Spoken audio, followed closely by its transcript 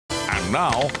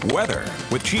Now, weather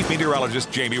with Chief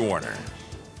Meteorologist Jamie Warner.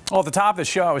 Well, at the top of the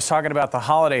show, I was talking about the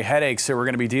holiday headaches that we're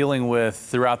going to be dealing with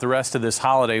throughout the rest of this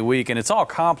holiday week, and it's all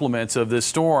compliments of this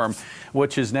storm,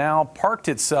 which has now parked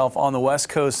itself on the west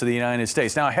coast of the United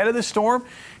States. Now, ahead of this storm,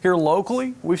 here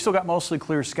locally, we've still got mostly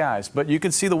clear skies, but you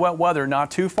can see the wet weather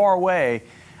not too far away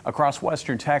across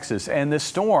western Texas, and this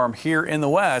storm here in the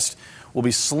west will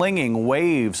be slinging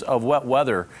waves of wet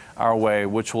weather our way,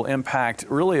 which will impact,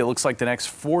 really, it looks like the next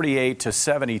 48 to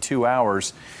 72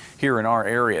 hours here in our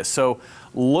area. So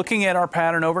looking at our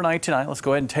pattern overnight tonight, let's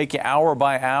go ahead and take you hour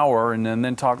by hour and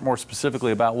then talk more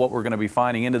specifically about what we're going to be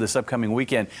finding into this upcoming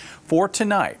weekend. For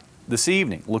tonight, this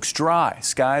evening, looks dry.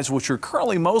 Skies, which are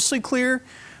currently mostly clear,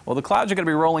 well, the clouds are going to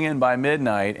be rolling in by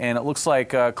midnight, and it looks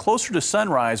like closer to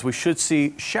sunrise, we should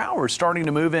see showers starting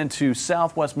to move into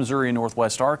southwest Missouri and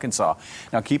northwest Arkansas.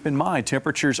 Now, keep in mind,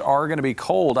 temperatures are going to be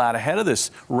cold out ahead of this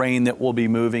rain that will be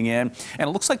moving in, and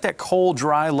it looks like that cold,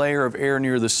 dry layer of air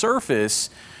near the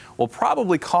surface will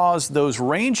probably cause those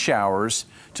rain showers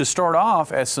to start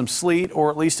off as some sleet, or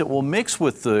at least it will mix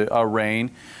with the rain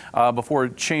before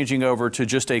changing over to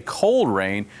just a cold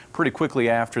rain pretty quickly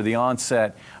after the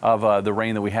onset of the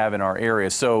rain that we have in our area.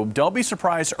 So don't be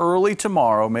surprised early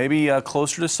tomorrow, maybe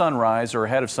closer to sunrise or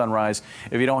ahead of sunrise,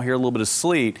 if you don't hear a little bit of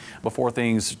sleet before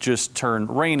things just turn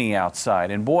rainy outside.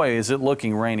 And boy, is it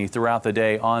looking rainy throughout the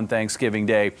day on Thanksgiving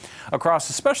Day across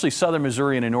especially southern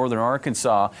Missouri and in northern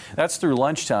Arkansas. That's through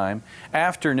lunchtime.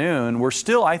 Afternoon, we're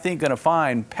still, I think, going to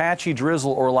find patchy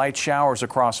drizzle or light showers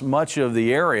across much of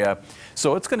the area.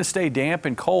 So it's going to stay damp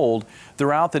and cold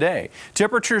throughout the day.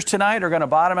 Temperatures tonight are going to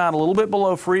bottom out a little bit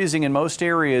below freezing in most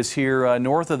areas here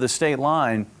north of the state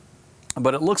line.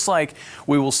 But it looks like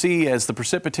we will see, as the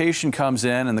precipitation comes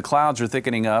in and the clouds are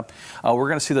thickening up, we're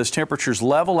going to see those temperatures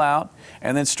level out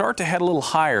and then start to head a little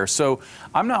higher. So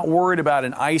I'm not worried about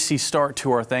an icy start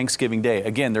to our Thanksgiving Day.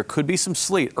 Again, there could be some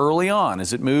sleet early on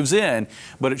as it moves in,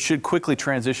 but it should quickly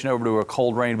transition over to a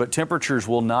cold rain. But temperatures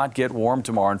will not get warm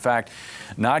tomorrow. In fact,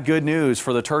 not good news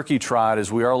for the turkey trot,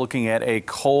 as we are looking at a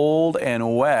cold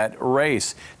and wet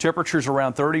race. Temperatures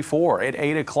around 34 at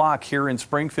 8 o'clock here in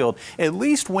Springfield. At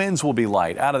least winds will be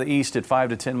light out of the east at 5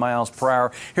 to 10 miles per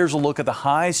hour. Here's a look at the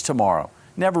highs tomorrow.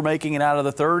 Never making it out of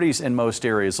the 30s in most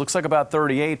areas. Looks like about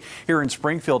 38 here in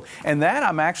Springfield. And that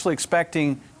I'm actually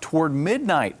expecting toward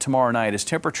midnight tomorrow night, as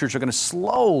temperatures are going to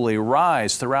slowly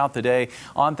rise throughout the day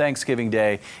on Thanksgiving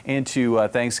Day into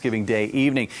Thanksgiving Day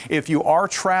evening. If you are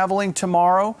traveling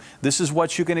tomorrow, this is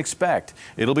what you can expect.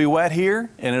 It'll be wet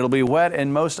here, and it'll be wet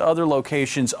in most other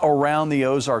locations around the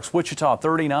Ozarks. Wichita,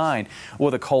 39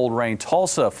 with a cold rain.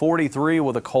 Tulsa, 43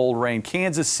 with a cold rain.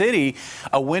 Kansas City,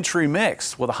 a wintry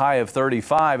mix with a high of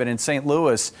 35. And in St.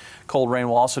 Louis, cold rain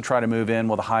will also try to move in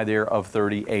with a high there of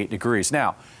 38 degrees.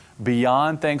 Now,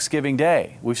 beyond Thanksgiving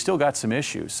Day, we've still got some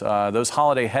issues. Those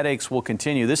holiday headaches will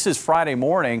continue. This is Friday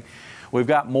morning. We've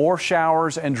got more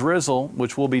showers and drizzle,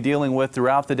 which we'll be dealing with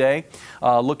throughout the day.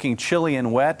 Looking chilly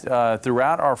and wet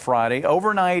throughout our Friday.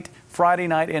 Overnight, Friday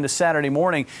night into Saturday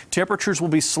morning, temperatures will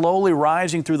be slowly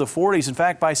rising through the 40s. In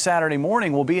fact, by Saturday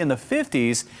morning, we'll be in the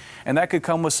 50s, and that could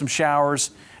come with some showers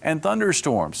and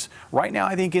thunderstorms. Right now,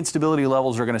 I think instability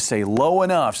levels are going to stay low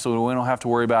enough so we don't have to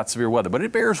worry about severe weather, but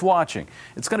it bears watching.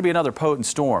 It's going to be another potent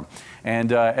storm.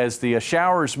 And as the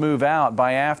showers move out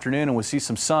by afternoon and we see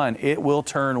some sun, it will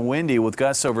turn windy with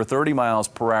gusts over 30 miles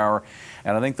per hour.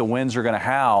 And I think the winds are going to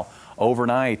howl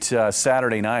overnight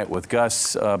Saturday night with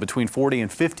gusts between 40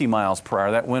 and 50 miles per hour.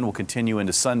 That wind will continue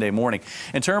into Sunday morning.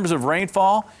 In terms of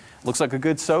rainfall, looks like a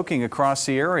good soaking across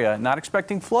the area. Not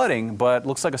expecting flooding, but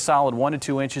looks like a solid 1 to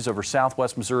 2 inches over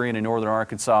southwest Missouri and in northern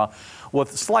Arkansas,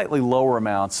 with slightly lower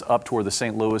amounts up toward the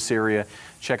St. Louis area.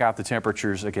 Check out the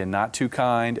temperatures. Again, not too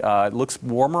kind. It looks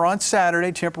warmer on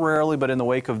Saturday temporarily, but in the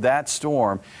wake of that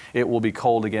storm, it will be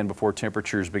cold again before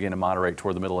temperatures begin to moderate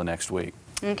toward the middle of next week.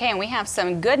 Okay, and we have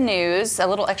some good news, a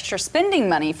little extra spending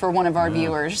money for one of our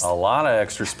viewers. A lot of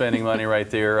extra spending money right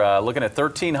there. Looking at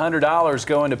 $1,300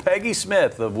 going to Peggy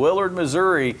Smith of Willard,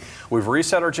 Missouri. We've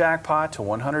reset our jackpot to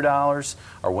 $100.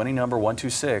 Our winning number,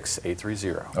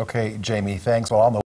 126830. Okay, Jamie, thanks. Well, on the